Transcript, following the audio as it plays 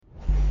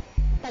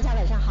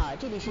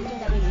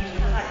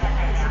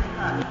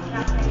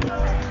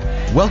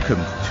Welcome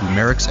to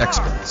Merrick's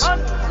Experts,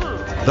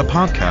 the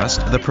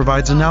podcast that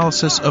provides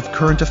analysis of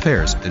current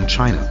affairs in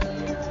China.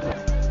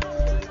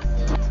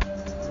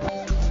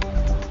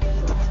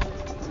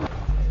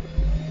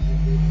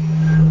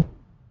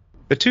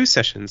 The two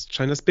sessions,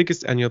 China's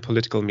biggest annual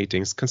political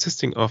meetings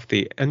consisting of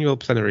the annual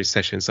plenary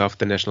sessions of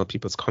the National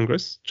People's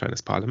Congress,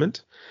 China's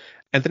parliament,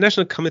 and the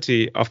National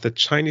Committee of the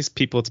Chinese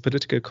People's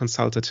Political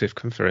Consultative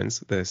Conference,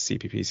 the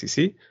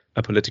CPPCC,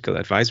 a political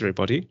advisory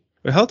body,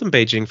 were held in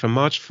Beijing from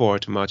March 4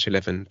 to March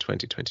 11,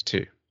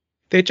 2022.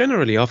 They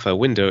generally offer a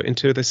window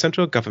into the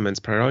central government's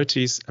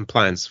priorities and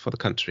plans for the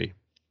country.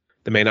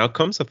 The main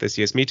outcomes of this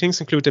year's meetings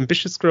include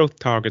ambitious growth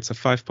targets of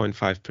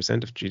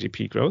 5.5% of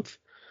GDP growth,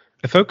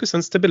 a focus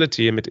on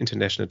stability amid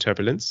international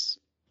turbulence,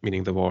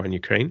 meaning the war in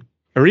Ukraine,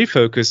 a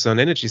refocus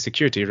on energy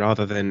security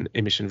rather than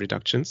emission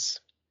reductions,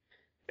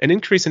 an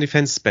increase in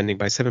defense spending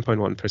by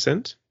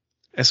 7.1%,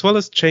 as well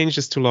as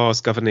changes to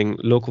laws governing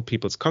local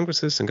people's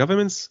congresses and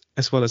governments,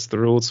 as well as the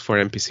rules for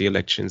NPC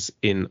elections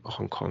in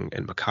Hong Kong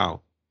and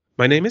Macau.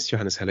 My name is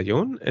Johannes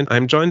Heller-John, and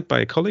I'm joined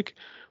by a colleague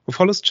who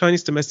follows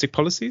Chinese domestic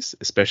policies,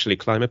 especially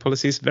climate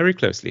policies, very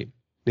closely,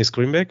 Nis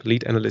Grünberg,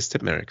 lead analyst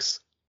at Merrick's.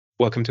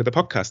 Welcome to the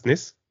podcast,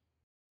 Nis.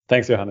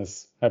 Thanks,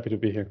 Johannes. Happy to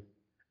be here.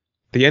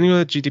 The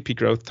annual GDP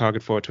growth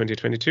target for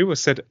 2022 was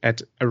set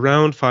at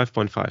around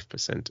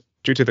 5.5%.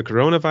 Due to the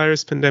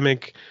coronavirus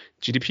pandemic,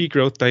 GDP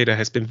growth data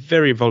has been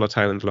very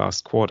volatile in the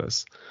last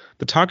quarters.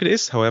 The target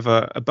is,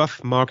 however,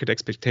 above market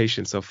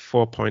expectations of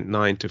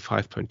 4.9 to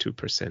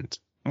 5.2%.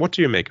 What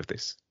do you make of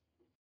this?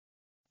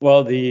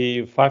 Well,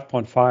 the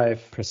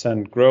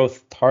 5.5%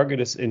 growth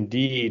target is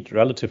indeed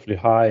relatively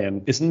high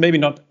and isn't maybe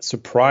not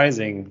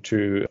surprising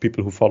to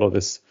people who follow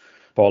this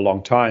for a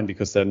long time,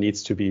 because there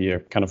needs to be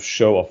a kind of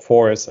show of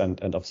force and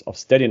of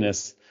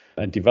steadiness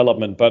and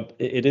development. But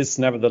it is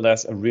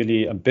nevertheless a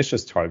really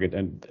ambitious target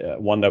and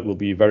one that will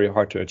be very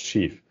hard to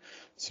achieve.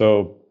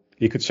 So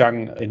Li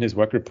Keqiang in his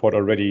work report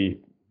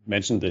already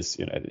mentioned this.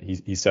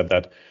 He said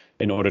that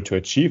in order to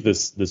achieve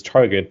this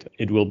target,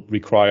 it will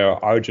require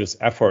arduous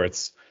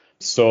efforts.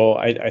 So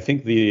I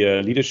think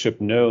the leadership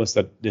knows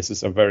that this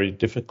is a very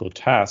difficult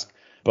task,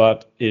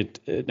 but it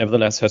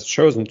nevertheless has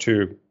chosen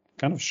to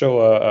kind of show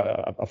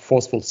a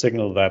forceful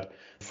signal that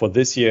for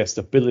this year,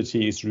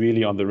 stability is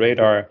really on the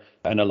radar,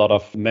 and a lot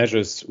of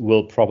measures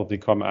will probably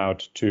come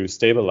out to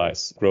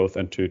stabilize growth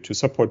and to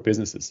support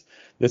businesses.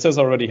 This has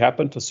already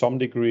happened to some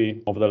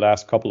degree over the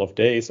last couple of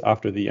days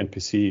after the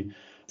NPC.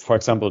 For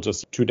example,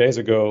 just 2 days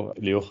ago,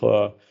 Liu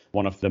He,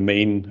 one of the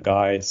main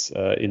guys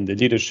in the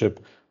leadership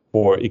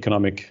for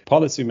economic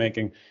policy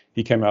making,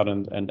 he came out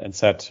and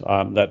said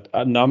that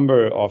a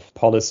number of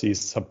policies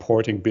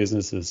supporting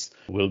businesses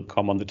will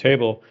come on the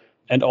table.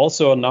 And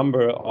also a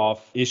number of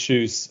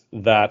issues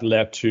that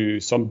led to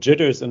some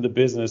jitters in the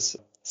business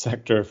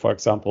sector, for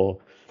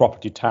example,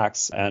 property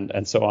tax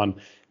and so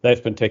on.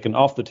 They've been taken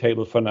off the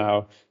table for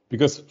now,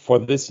 because for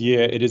this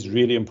year, it is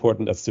really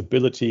important that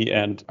stability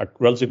and a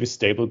relatively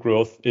stable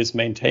growth is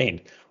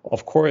maintained.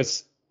 Of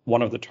course,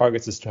 one of the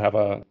targets is to have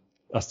a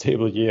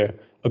stable year,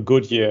 a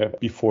good year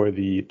before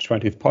the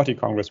 20th Party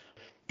Congress,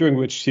 during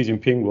which Xi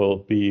Jinping will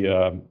be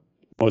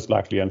most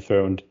likely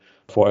enthroned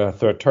for a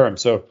third term.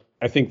 So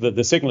I think that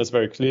the signal is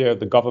very clear.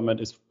 The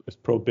government is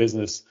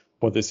pro-business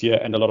for this year,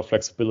 and a lot of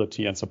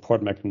flexibility and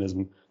support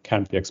mechanism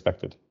can be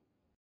expected.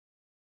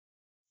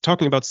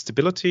 Talking about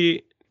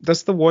stability,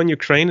 does the war in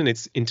Ukraine and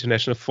its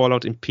international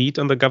fallout impede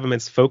on the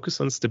government's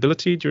focus on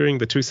stability during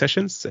the two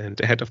sessions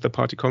and ahead of the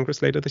party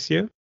congress later this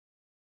year?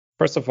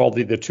 First of all,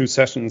 the two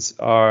sessions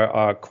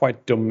are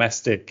quite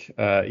domestic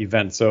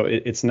events. So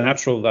it's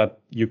natural that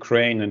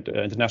Ukraine and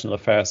international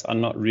affairs are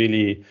not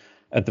really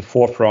at the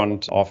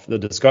forefront of the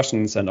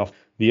discussions and of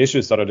the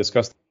issues that are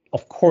discussed.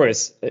 Of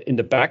course, in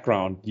the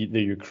background,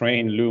 the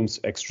Ukraine looms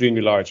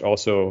extremely large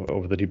also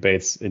over the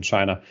debates in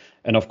China.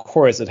 And of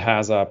course, it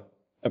has at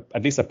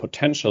least a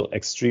potential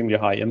extremely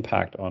high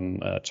impact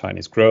on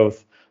Chinese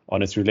growth,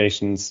 on its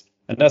relations.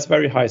 And that's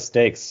very high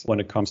stakes when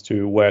it comes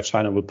to where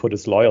China will put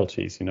its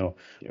loyalties.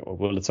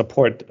 Will it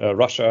support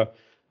Russia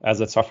as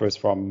it suffers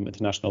from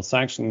international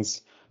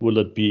sanctions? Will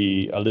it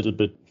be a little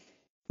bit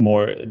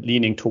more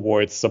leaning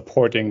towards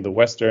supporting the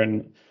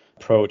Western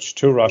approach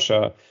to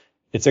Russia?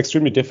 It's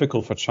extremely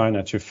difficult for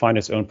China to find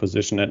its own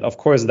position. And of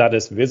course, that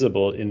is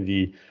visible in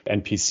the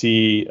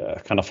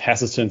NPC kind of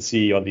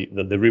hesitancy, or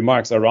the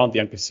remarks around the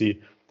NPC,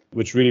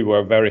 which really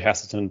were very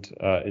hesitant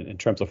in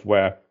terms of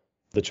where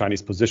the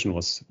Chinese position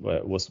was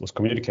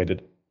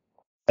communicated.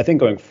 I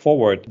think going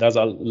forward, there's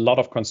a lot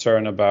of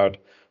concern about,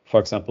 for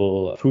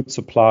example, food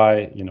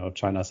supply.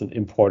 China is an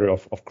importer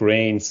of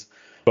grains,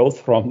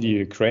 both from the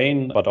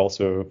Ukraine, but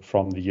also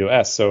from the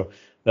US. So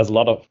there's a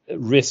lot of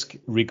risk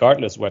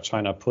regardless where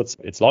China puts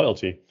its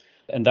loyalty.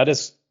 And that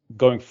is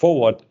going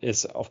forward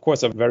is, of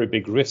course, a very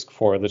big risk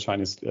for the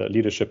Chinese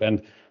leadership.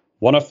 And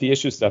one of the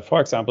issues that, for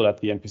example,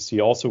 at the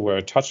NPC also were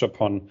touched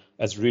upon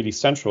as really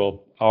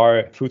central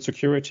are food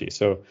security.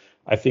 So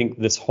I think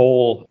this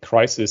whole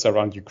crisis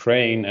around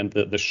Ukraine and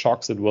the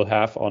shocks it will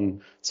have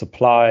on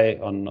supply,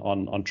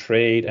 on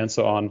trade, and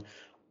so on,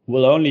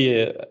 will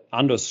only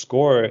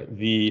underscore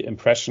the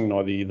impression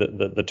or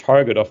the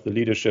target of the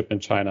leadership in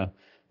China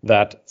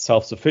that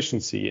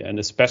self-sufficiency, and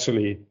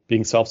especially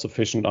being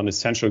self-sufficient on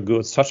essential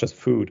goods such as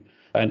food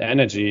and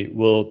energy,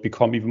 will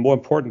become even more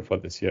important for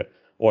this year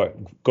or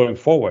going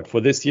forward. For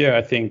this year,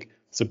 I think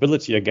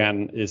stability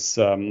again is,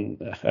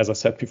 as I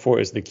said before,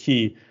 is the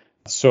key.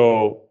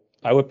 So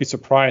I would be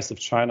surprised if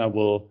China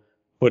will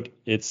put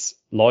its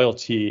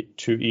loyalty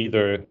to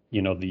either,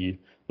 the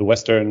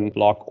Western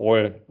bloc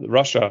or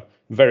Russia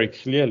very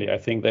clearly. I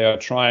think they are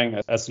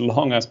trying as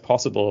long as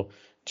possible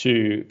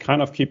to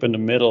kind of keep in the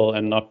middle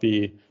and not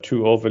be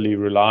too overly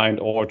reliant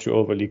or too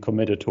overly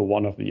committed to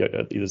one of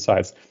either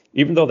sides.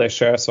 Even though they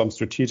share some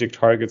strategic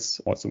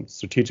targets or some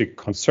strategic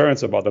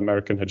concerns about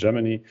American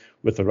hegemony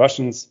with the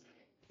Russians,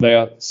 they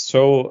are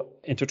so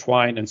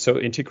intertwined and so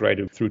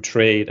integrated through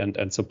trade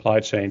and supply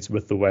chains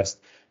with the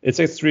West. It's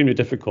extremely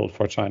difficult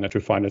for China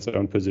to find its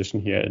own position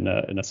here in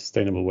a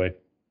sustainable way.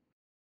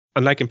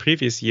 Unlike in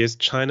previous years,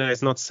 China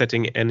is not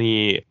setting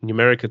any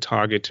numerical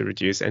target to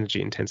reduce energy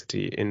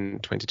intensity in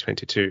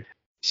 2022.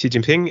 Xi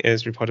Jinping,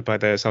 as reported by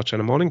the South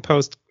China Morning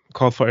Post,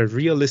 called for a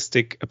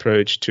realistic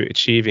approach to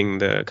achieving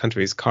the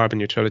country's carbon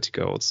neutrality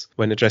goals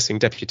when addressing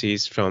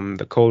deputies from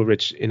the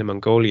coal-rich Inner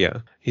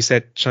Mongolia. He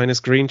said China's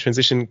green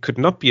transition could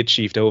not be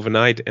achieved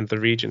overnight, and the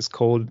region's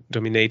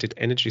coal-dominated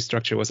energy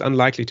structure was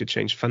unlikely to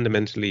change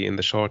fundamentally in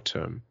the short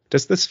term.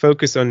 Does this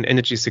focus on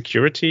energy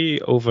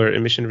security over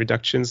emission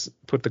reductions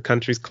put the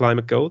country's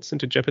climate goals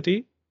into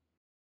jeopardy?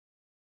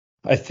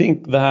 I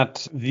think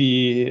that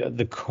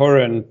the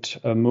current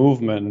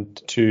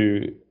movement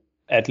to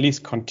at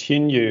least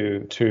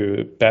continue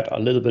to bet a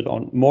little bit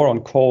more on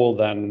coal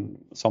than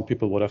some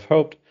people would have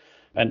hoped,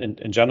 and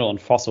in general on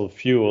fossil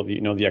fuel,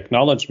 the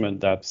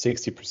acknowledgement that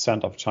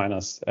 60% of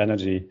China's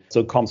energy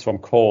still comes from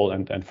coal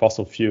and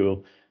fossil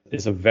fuel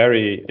is a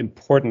very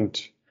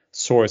important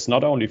source,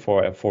 not only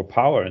for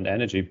power and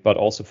energy, but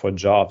also for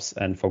jobs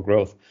and for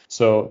growth.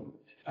 So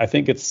I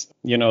think it's,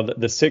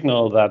 the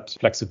signal that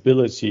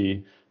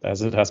flexibility,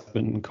 as it has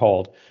been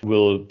called,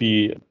 will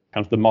be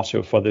kind of the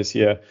motto for this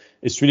year.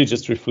 Is really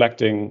just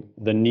reflecting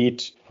the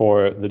need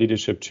for the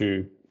leadership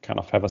to kind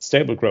of have a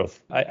stable growth.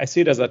 I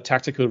see it as a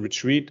tactical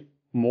retreat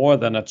more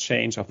than a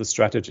change of the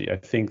strategy. I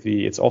think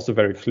it's also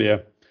very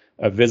clear,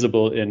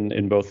 visible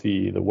in both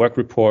the work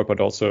report,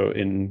 but also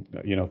in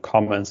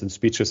comments and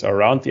speeches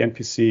around the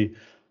NPC.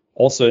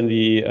 Also in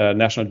the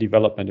National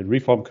Development and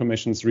Reform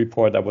Commission's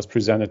report that was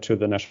presented to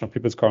the National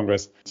People's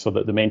Congress, so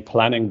that the main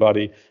planning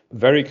body,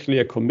 very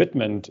clear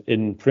commitment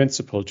in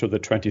principle to the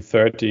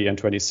 2030 and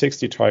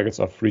 2060 targets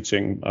of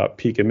reaching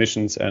peak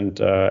emissions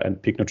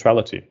and peak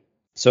neutrality.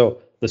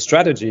 So the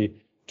strategy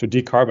to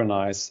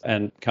decarbonize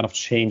and kind of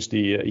change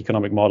the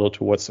economic model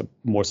towards a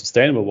more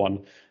sustainable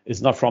one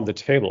is not from the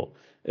table.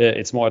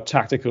 It's more a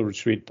tactical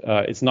retreat.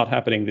 It's not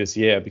happening this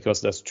year because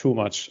there's too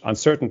much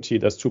uncertainty,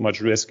 there's too much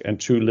risk and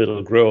too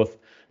little growth,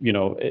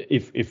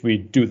 if we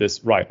do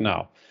this right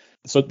now.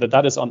 So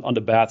that is on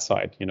the bad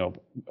side,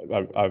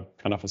 a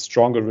kind of a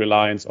stronger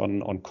reliance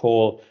on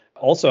coal.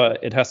 Also,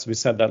 it has to be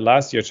said that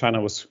last year China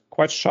was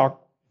quite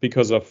shocked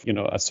because of,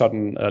 a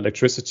sudden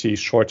electricity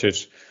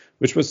shortage,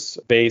 which was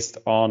based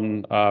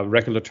on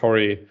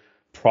regulatory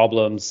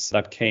problems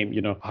that came,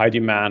 high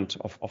demand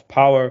of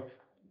power,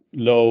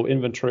 low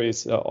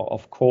inventories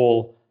of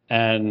coal,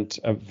 and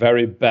a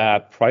very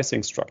bad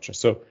pricing structure.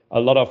 So a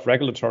lot of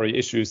regulatory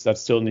issues that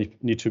still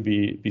need to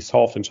be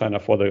solved in China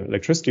for the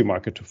electricity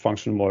market to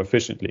function more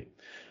efficiently.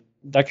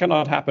 That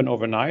cannot happen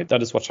overnight.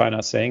 That is what China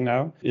is saying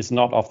now. It's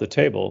not off the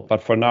table.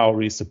 But for now,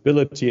 really,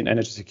 stability and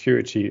energy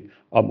security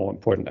are more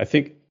important. I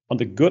think on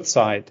the good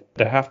side,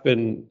 there have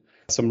been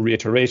some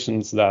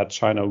reiterations that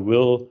China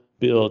will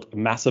build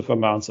massive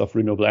amounts of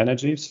renewable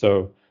energy.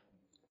 So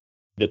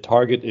the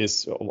target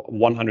is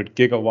 100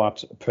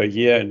 gigawatt per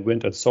year in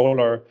wind and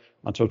solar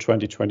until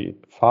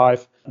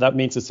 2025. That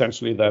means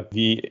essentially that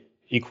the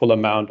equal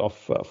amount of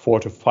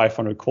 400 to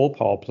 500 coal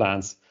power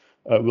plants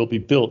will be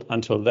built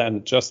until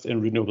then, just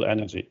in renewable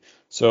energy.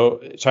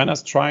 So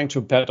China's trying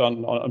to bet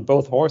on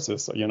both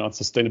horses, on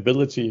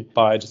sustainability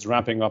by just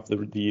ramping up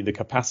the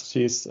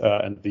capacities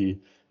and the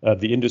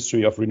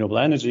industry of renewable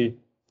energy,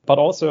 but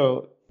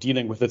also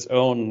dealing with its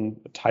own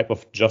type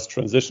of just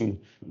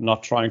transition,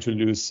 not trying to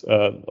lose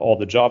all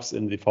the jobs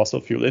in the fossil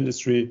fuel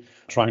industry,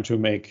 trying to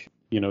make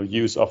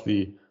use of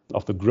the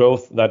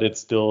growth that it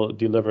still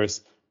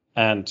delivers,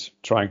 and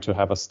trying to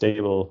have a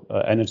stable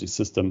energy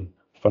system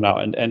for now.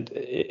 And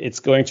it's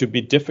going to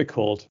be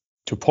difficult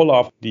to pull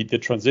off the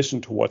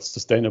transition towards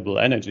sustainable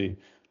energy,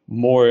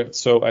 more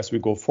so as we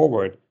go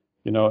forward.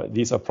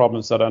 These are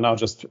problems that are now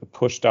just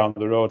pushed down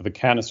the road. The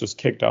can is just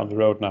kicked down the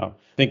road now.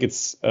 I think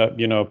it's,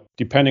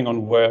 depending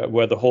on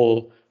where the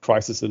whole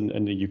crisis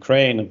in the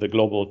Ukraine and the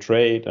global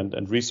trade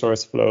and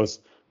resource flows,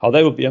 how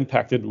they will be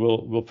impacted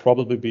will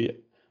probably be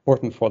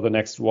important for the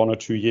next 1 or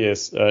 2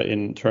 years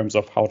in terms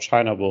of how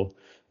China will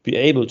be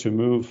able to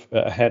move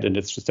ahead in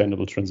its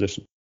sustainable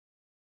transition.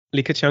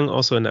 Li Keqiang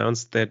also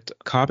announced that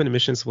carbon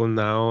emissions will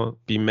now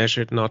be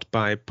measured not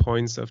by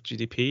points of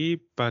GDP,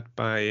 but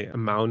by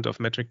amount of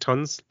metric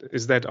tons.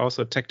 Is that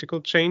also a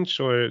tactical change,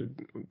 or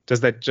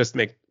does that just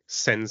make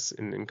sense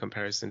in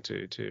comparison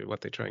to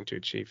what they're trying to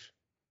achieve?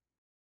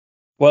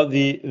 Well,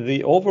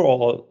 the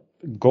overall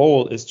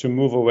goal is to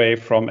move away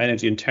from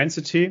energy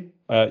intensity,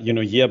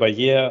 year by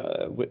year,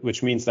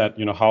 which means that,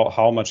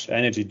 how much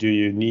energy do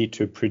you need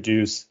to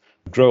produce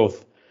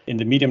growth? In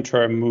the medium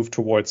term, move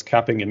towards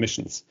capping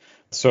emissions.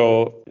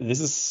 So this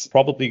is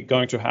probably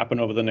going to happen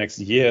over the next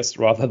years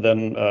rather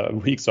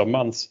than weeks or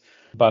months.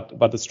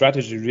 But the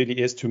strategy really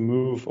is to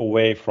move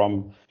away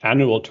from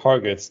annual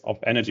targets of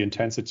energy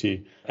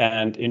intensity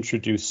and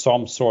introduce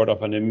some sort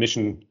of an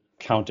emission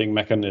counting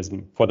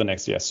mechanism for the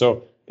next year.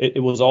 So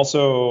it was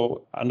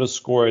also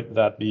underscored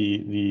that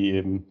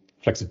the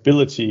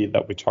flexibility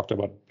that we talked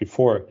about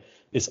before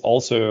is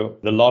also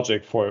the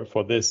logic for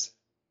this.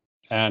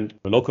 And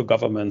the local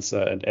governments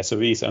and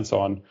SOEs and so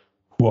on,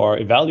 who are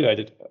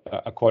evaluated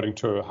according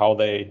to how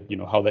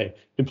they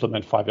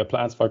implement 5-year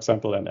plans, for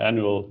example, and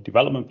annual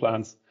development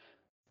plans,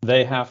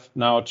 they have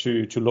now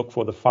to look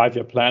for the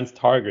 5-year plans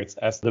targets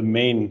as the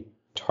main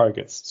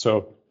targets.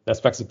 So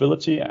there's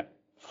flexibility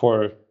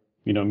for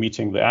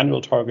meeting the annual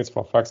targets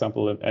for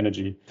example,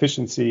 energy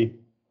efficiency,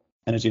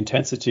 energy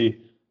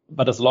intensity.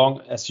 But as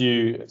long as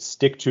you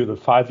stick to the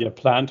 5-year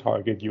plan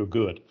target, you're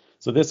good.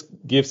 So this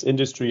gives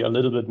industry a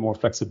little bit more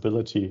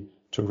flexibility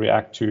to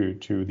react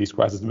to these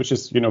crises, which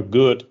is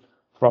good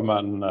from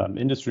an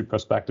industry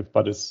perspective,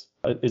 but is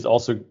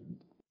also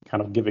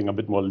kind of giving a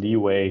bit more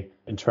leeway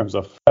in terms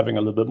of having a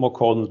little bit more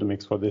coal in the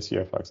mix for this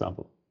year, for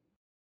example.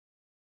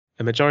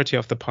 A majority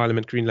of the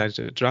parliament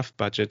greenlighted a draft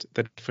budget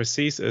that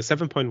foresees a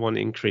 7.1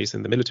 increase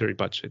in the military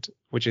budget,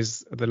 which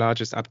is the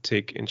largest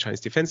uptick in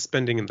Chinese defense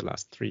spending in the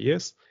last 3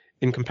 years.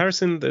 In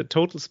comparison, the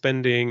total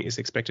spending is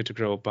expected to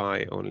grow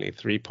by only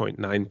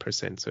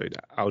 3.9%, so it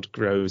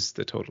outgrows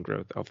the total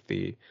growth of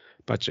the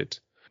budget.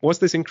 Was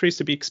this increase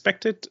to be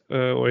expected,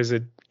 or is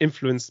it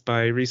influenced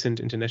by recent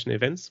international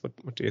events?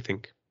 What do you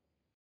think?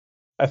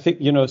 I think,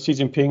 Xi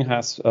Jinping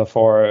has,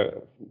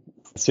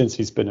 since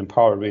he's been in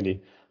power,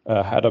 really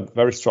had a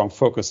very strong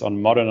focus on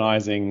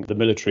modernizing the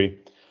military.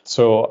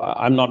 So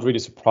I'm not really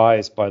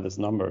surprised by this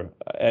number.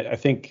 I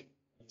think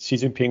Xi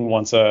Jinping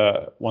wants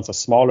a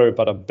smaller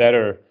but a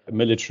better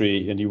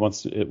military, and he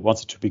wants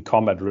it to be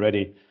combat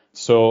ready.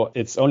 So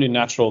it's only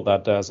natural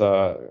that there's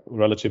a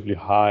relatively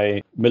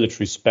high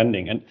military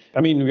spending. And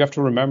I mean, we have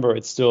to remember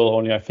it's still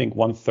only, I think,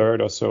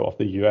 1/3 or so of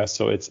the US.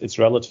 So it's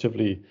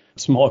relatively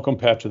small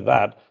compared to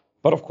that.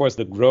 But of course,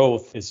 the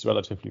growth is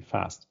relatively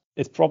fast.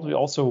 It's probably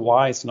also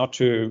wise not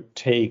to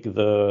take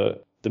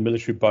the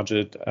military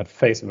budget at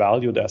face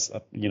value. There's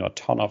a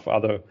ton of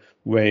other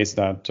ways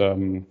that,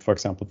 for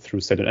example,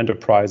 through state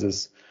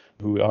enterprises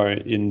who are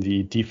in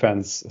the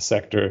defense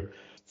sector,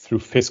 through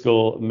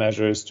fiscal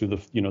measures to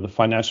the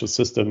financial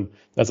system.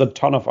 There's a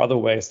ton of other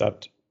ways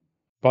that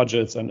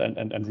budgets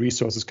and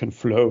resources can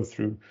flow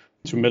through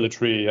to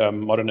military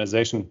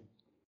modernization.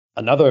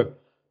 Another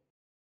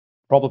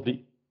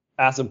probably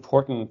as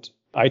important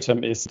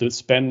item is the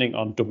spending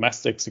on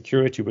domestic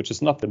security, which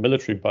is not the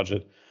military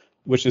budget,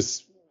 which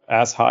is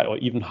as high or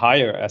even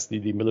higher as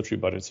the military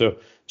budget. So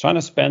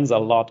China spends a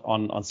lot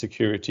on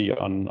security,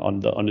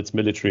 on its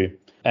military.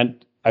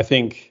 And I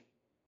think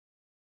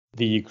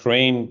the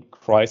Ukraine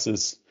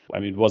crisis, I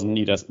mean, it wasn't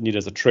needed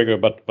as a trigger,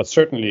 but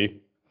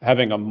certainly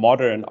having a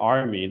modern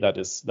army that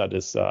is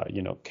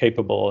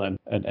capable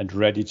and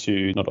ready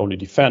to not only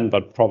defend,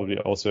 but probably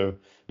also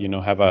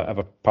have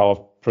a power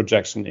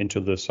projection into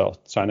the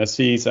South China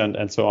Seas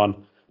and so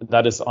on.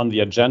 That is on the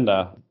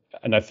agenda.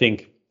 And I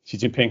think Xi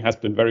Jinping has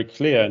been very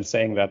clear in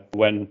saying that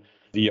when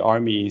the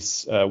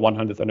Army's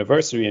 100th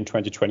anniversary in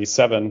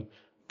 2027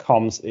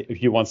 comes,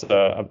 he wants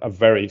a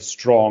very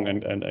strong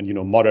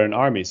and modern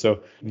army.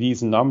 So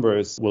these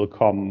numbers will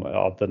come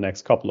the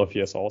next couple of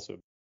years also.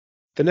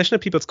 The National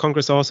People's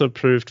Congress also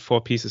approved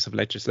 4 pieces of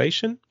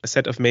legislation, a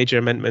set of major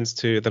amendments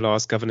to the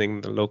laws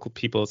governing the local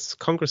people's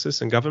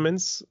congresses and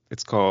governments.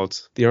 It's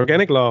called the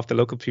Organic Law of the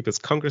Local People's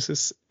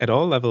Congresses at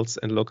all levels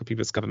and local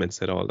people's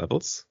governments at all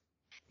levels.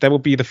 That will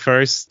be the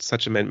first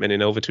such amendment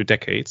in over 2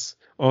 decades.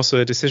 Also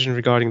a decision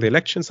regarding the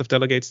elections of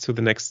delegates to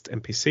the next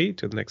NPC,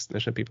 to the next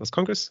National People's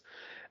Congress.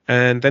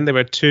 And then there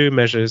were 2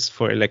 measures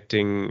for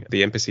electing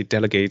the NPC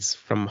delegates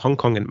from Hong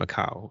Kong and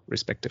Macau,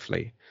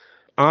 respectively.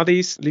 Are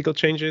these legal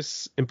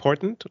changes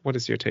important? What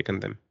is your take on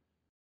them?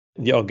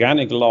 The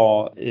organic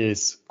law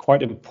is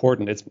quite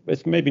important.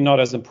 It's maybe not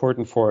as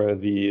important for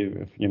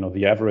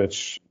the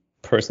average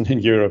person in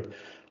Europe,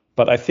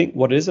 but I think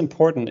what is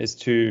important is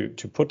to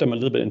put them a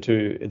little bit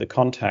into the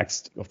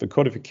context of the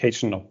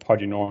codification of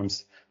party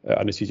norms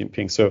under Xi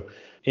Jinping. So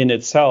in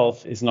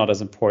itself is not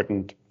as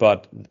important,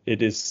 but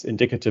it is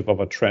indicative of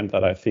a trend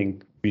that I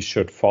think we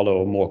should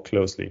follow more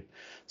closely.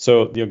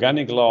 So the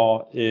organic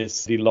law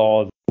is the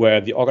law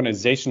where the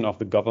organization of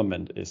the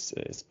government is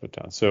put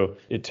down. So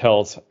it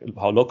tells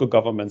how local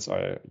governments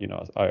are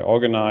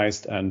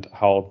organized and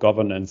how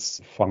governance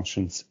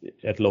functions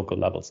at local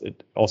levels.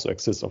 It also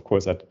exists, of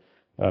course, at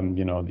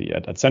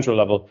at central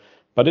level.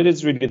 But it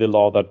is really the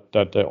law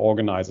that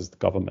organizes the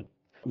government.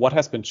 What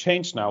has been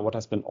changed now, what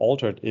has been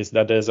altered, is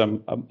that there's a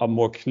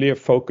more clear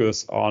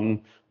focus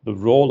on the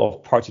role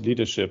of party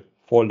leadership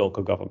for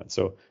local government.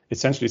 So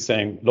essentially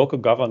saying local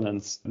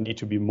governments need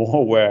to be more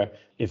aware,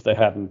 if they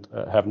haven't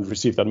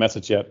received that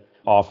message yet,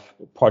 of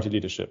party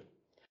leadership.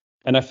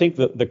 And I think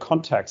that the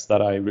context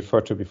that I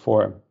referred to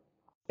before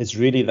is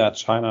really that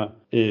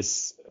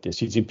the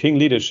Xi Jinping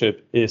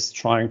leadership is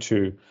trying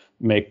to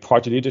make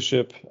party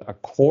leadership a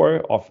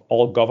core of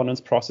all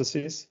governance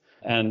processes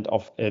and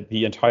of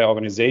the entire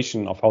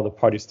organization of how the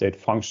party state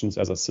functions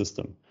as a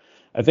system.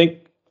 I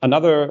think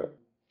another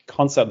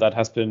concept that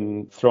has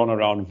been thrown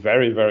around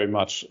very, very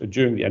much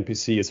during the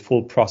NPC is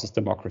full process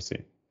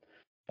democracy.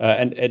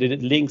 And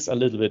it links a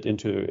little bit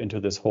into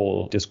this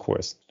whole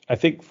discourse. I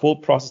think full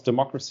process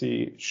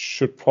democracy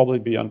should probably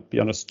be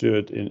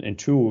understood in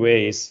two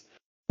ways.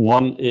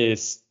 One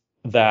is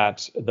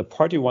that the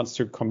party wants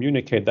to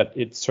communicate that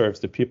it serves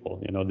the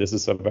people. This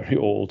is a very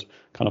old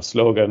kind of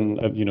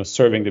slogan.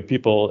 Serving the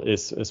people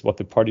is what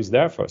the party's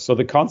there for. So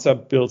the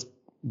concept builds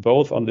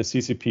both on the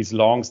CCP's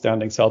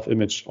long-standing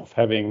self-image of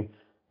having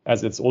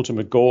as its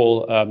ultimate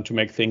goal to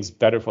make things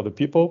better for the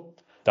people.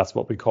 That's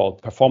what we call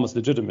performance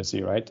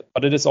legitimacy, right?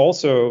 But it is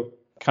also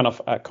kind of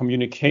a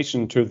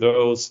communication to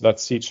those that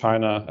see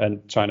China,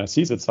 and China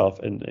sees itself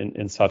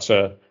in such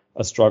a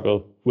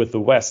struggle with the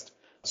West.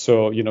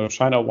 So,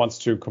 China wants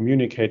to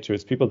communicate to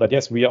its people that,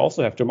 yes, we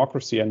also have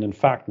democracy. And in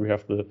fact, we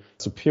have the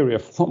superior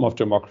form of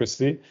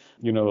democracy.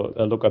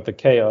 Look at the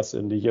chaos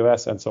in the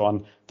US and so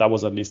on. That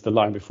was at least the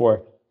line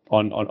before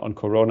on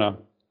Corona.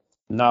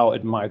 Now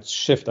it might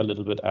shift a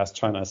little bit as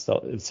China is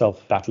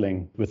itself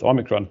battling with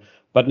Omicron.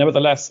 But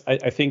nevertheless,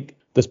 I think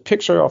this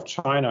picture of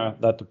China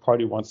that the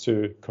party wants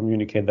to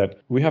communicate that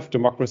we have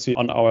democracy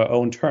on our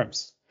own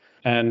terms.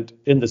 And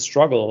in the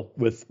struggle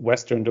with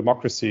Western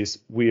democracies,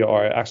 we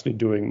are actually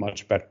doing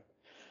much better.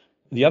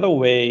 The other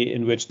way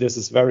in which this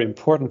is very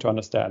important to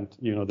understand,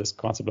 this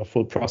concept of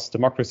full process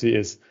democracy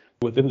is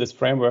within this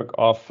framework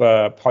of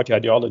party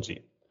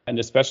ideology, and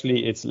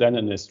especially its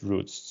Leninist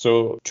roots.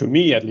 So to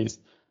me, at least,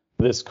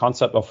 this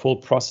concept of full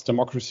process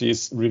democracy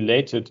is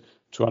related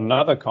to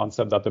another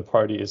concept that the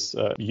party is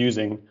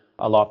using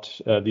a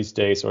lot these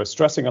days, or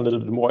stressing a little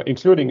bit more,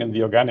 including in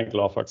the organic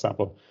law, for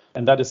example,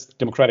 and that is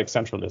democratic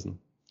centralism.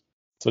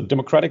 So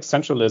democratic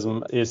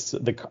centralism is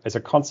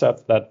a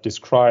concept that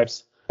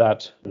describes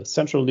that the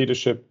central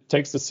leadership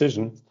takes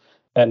decisions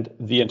and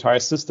the entire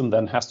system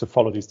then has to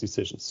follow these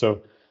decisions.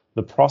 So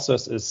the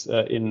process is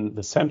in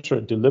the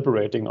center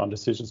deliberating on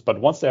decisions, but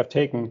once they have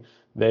taken,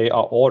 they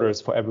are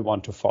orders for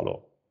everyone to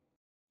follow.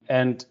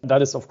 And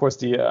that is, of course,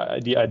 the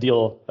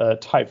ideal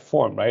type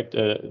form, right?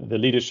 The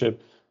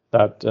leadership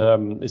that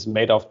is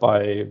made of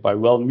by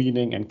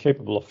well-meaning and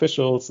capable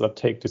officials that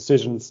take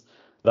decisions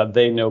that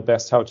they know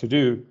best how to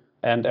do,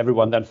 and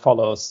everyone then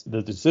follows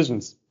the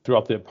decisions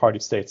throughout the party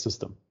state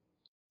system.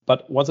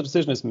 But once a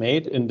decision is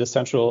made in this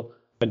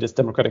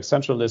democratic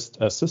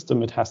centralist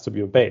system, it has to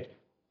be obeyed.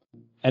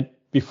 And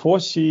before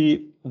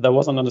there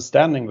was an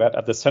understanding that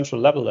at the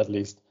central level, at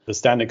least, the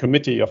standing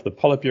committee of the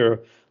Politburo,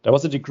 there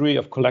was a degree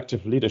of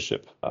collective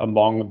leadership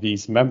among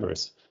these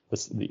members,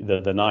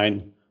 the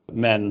 9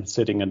 men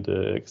sitting in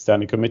the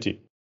standing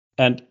committee.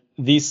 And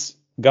these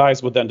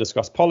guys would then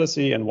discuss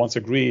policy, and once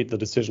agreed, the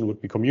decision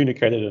would be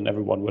communicated and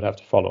everyone would have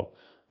to follow.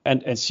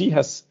 And she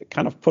has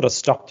kind of put a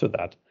stop to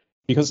that.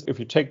 Because if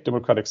you take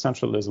democratic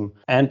centralism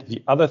and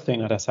the other thing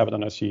that has happened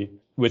under Xi,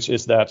 which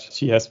is that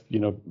Xi has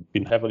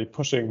been heavily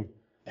pushing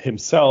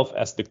himself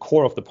as the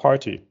core of the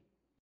party,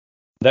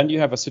 then you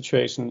have a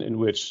situation in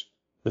which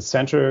the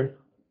center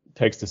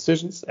takes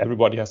decisions,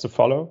 everybody has to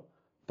follow,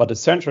 but the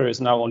center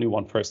is now only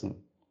one person,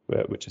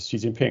 which is Xi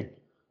Jinping.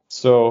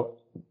 So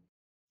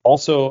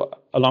also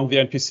along the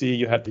NPC,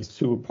 you had these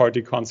two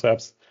party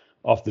concepts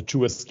of the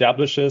two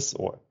establishes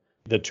or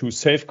the two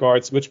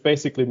safeguards, which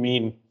basically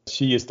mean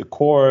Xi is the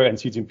core and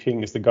Xi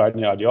Jinping is the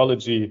guardian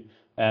ideology,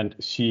 and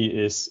Xi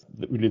is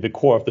really the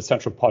core of the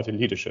central party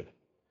leadership.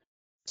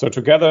 So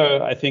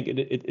together, I think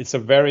it's a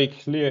very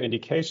clear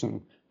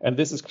indication, and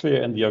this is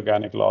clear in the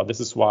organic law. This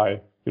is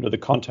why, the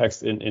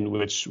context in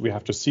which we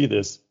have to see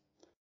this.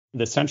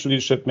 The central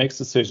leadership makes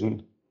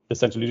decision, the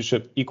central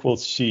leadership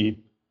equals Xi,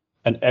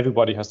 and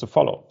everybody has to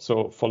follow.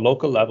 So for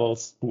local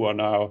levels who are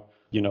now,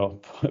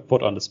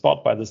 put on the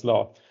spot by this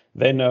law,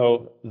 they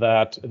know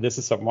that this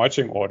is a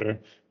marching order.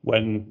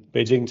 When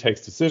Beijing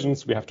takes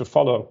decisions, we have to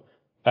follow.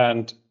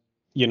 And,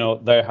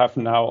 they have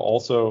now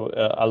also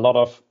a lot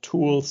of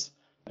tools,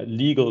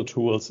 legal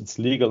tools. It's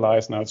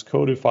legalized now, it's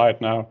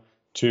codified now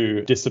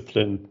to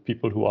discipline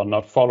people who are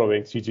not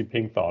following Xi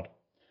Jinping thought.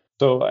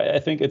 So I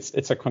think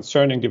it's a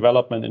concerning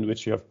development in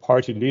which you have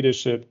party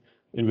leadership,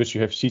 in which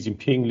you have Xi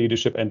Jinping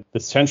leadership, and the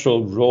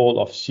central role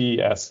of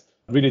Xi as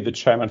really the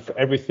chairman for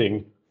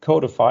everything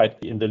codified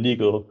in the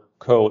legal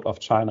code of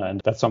China. And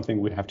that's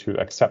something we have to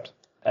accept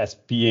as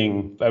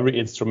being very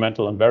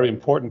instrumental and very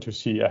important to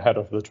see ahead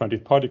of the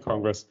 20th Party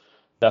Congress.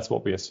 That's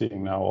what we are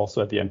seeing now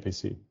also at the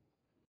NPC.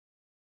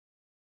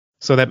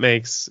 So that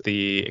makes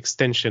the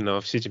extension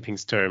of Xi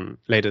Jinping's term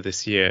later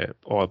this year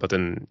all but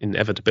an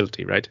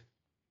inevitability, right?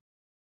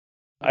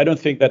 I don't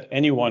think that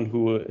anyone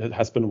who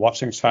has been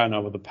watching China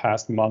over the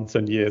past months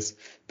and years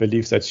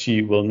believes that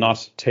Xi will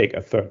not take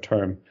a third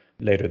term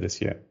later this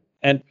year.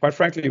 And quite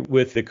frankly,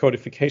 with the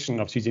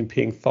codification of Xi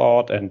Jinping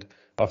thought and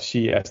of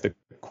Xi as the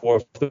core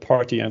of the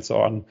party and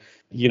so on,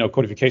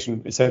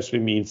 codification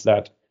essentially means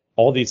that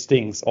all these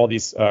things, all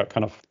these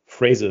kind of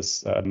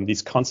phrases,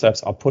 these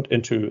concepts are put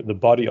into the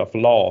body of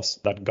laws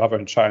that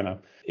govern China.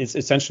 It's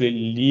essentially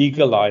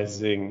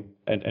legalizing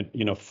and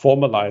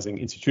formalizing,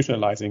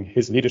 institutionalizing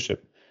his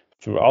leadership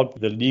throughout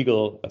the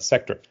legal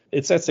sector.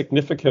 It's a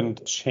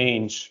significant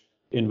change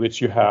in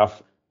which you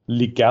have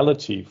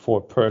legality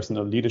for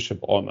personal leadership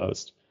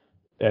almost.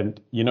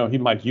 And, he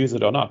might use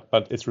it or not,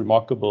 but it's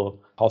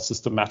remarkable how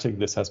systematic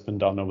this has been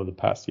done over the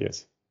past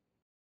years.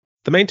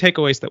 The main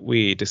takeaways that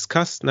we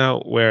discussed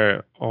now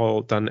were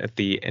all done at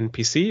the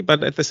NPC,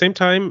 but at the same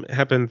time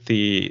happened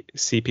the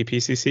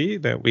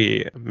CPPCC that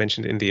we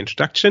mentioned in the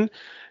introduction.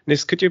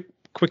 Nis, could you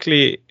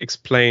quickly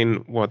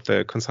explain what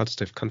the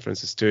consultative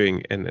conference is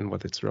doing and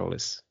what its role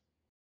is?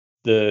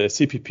 The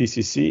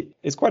CPPCC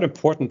is quite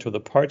important to the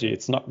party.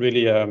 It's not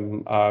really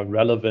a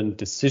relevant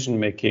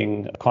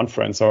decision-making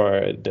conference, or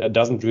it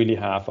doesn't really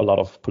have a lot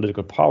of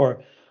political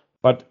power.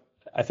 But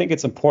I think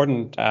it's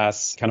important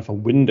as kind of a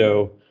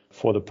window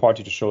for the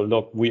party to show,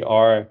 look, we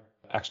are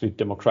actually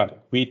democratic.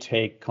 We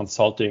take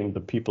consulting the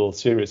people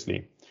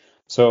seriously.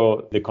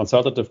 So the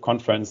consultative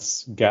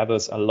conference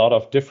gathers a lot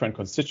of different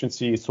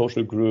constituencies,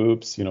 social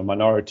groups,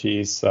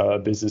 minorities,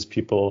 business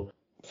people,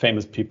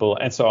 famous people,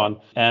 and so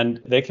on.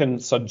 And they can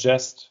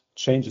suggest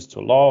changes to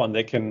law and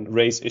they can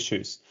raise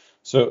issues.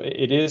 So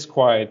it is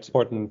quite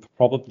important,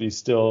 probably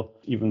still,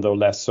 even though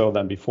less so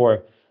than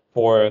before,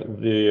 for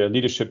the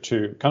leadership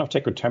to kind of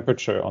take a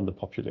temperature on the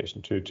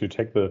population, to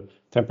take the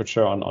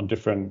temperature on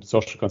different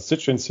social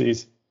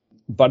constituencies,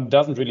 but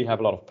doesn't really have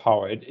a lot of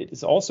power. It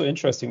is also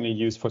interestingly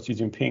used for Xi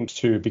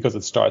Jinping because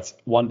it starts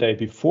one day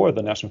before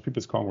the National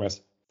People's Congress,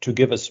 to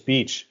give a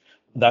speech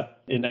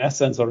that in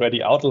essence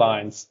already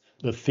outlines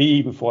the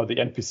theme for the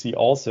NPC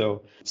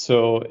also.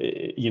 So,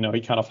 he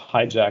kind of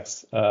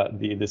hijacks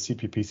the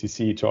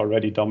CPPCC to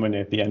already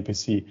dominate the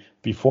NPC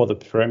before the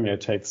premier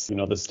takes,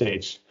 the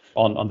stage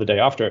on the day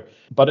after.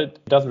 But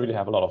it doesn't really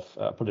have a lot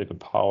of political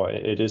power.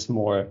 It is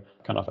more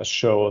kind of a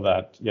show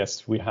that,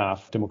 yes, we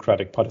have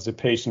democratic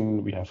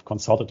participation, we have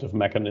consultative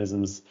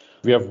mechanisms,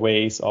 we have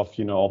ways of,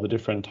 all the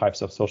different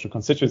types of social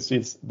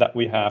constituencies that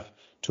we have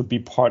to be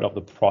part of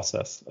the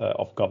process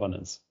of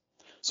governance.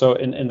 So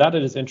in that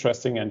it is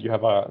interesting, and you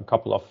have a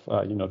couple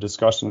of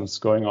discussions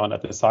going on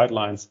at the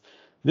sidelines.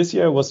 This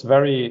year was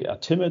very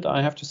timid,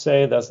 I have to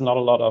say. There's not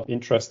a lot of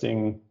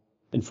interesting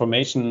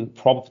information,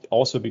 probably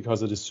also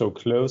because it is so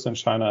close in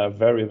China.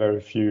 Very,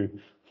 very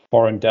few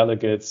foreign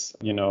delegates,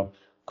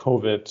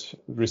 COVID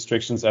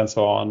restrictions and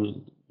so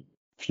on,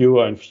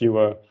 fewer and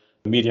fewer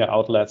media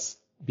outlets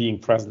being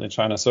present in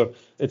China. So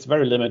it's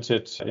very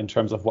limited in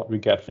terms of what we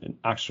get in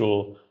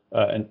actual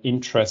and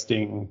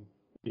interesting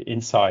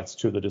insights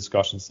to the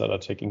discussions that are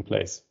taking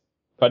place.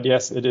 But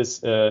yes, it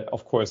is,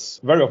 of course,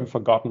 very often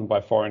forgotten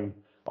by foreign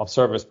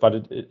observers,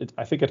 but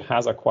I think it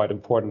has a quite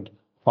important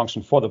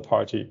function for the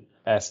party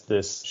as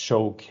this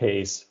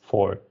showcase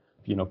for,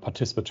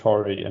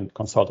 participatory and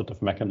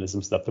consultative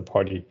mechanisms that the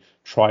party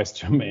tries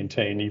to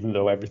maintain, even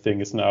though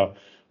everything is now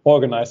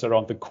organized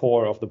around the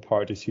core of the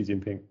party, Xi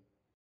Jinping.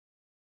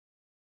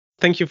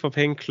 Thank you for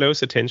paying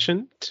close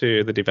attention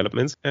to the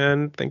developments,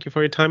 and thank you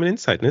for your time and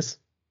insight, Nis.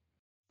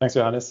 Thanks,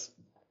 Johannes.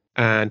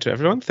 And to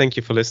everyone, thank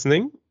you for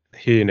listening.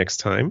 Hear you next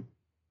time.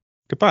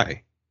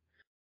 Goodbye.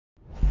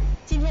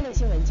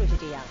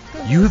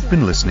 You have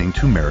been listening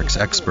to Merrick's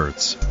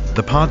Experts,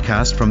 the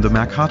podcast from the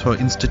Mercator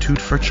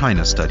Institute for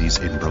China Studies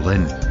in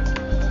Berlin.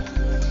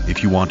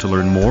 If you want to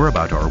learn more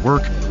about our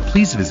work,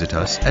 please visit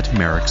us at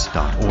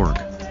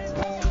merix.org.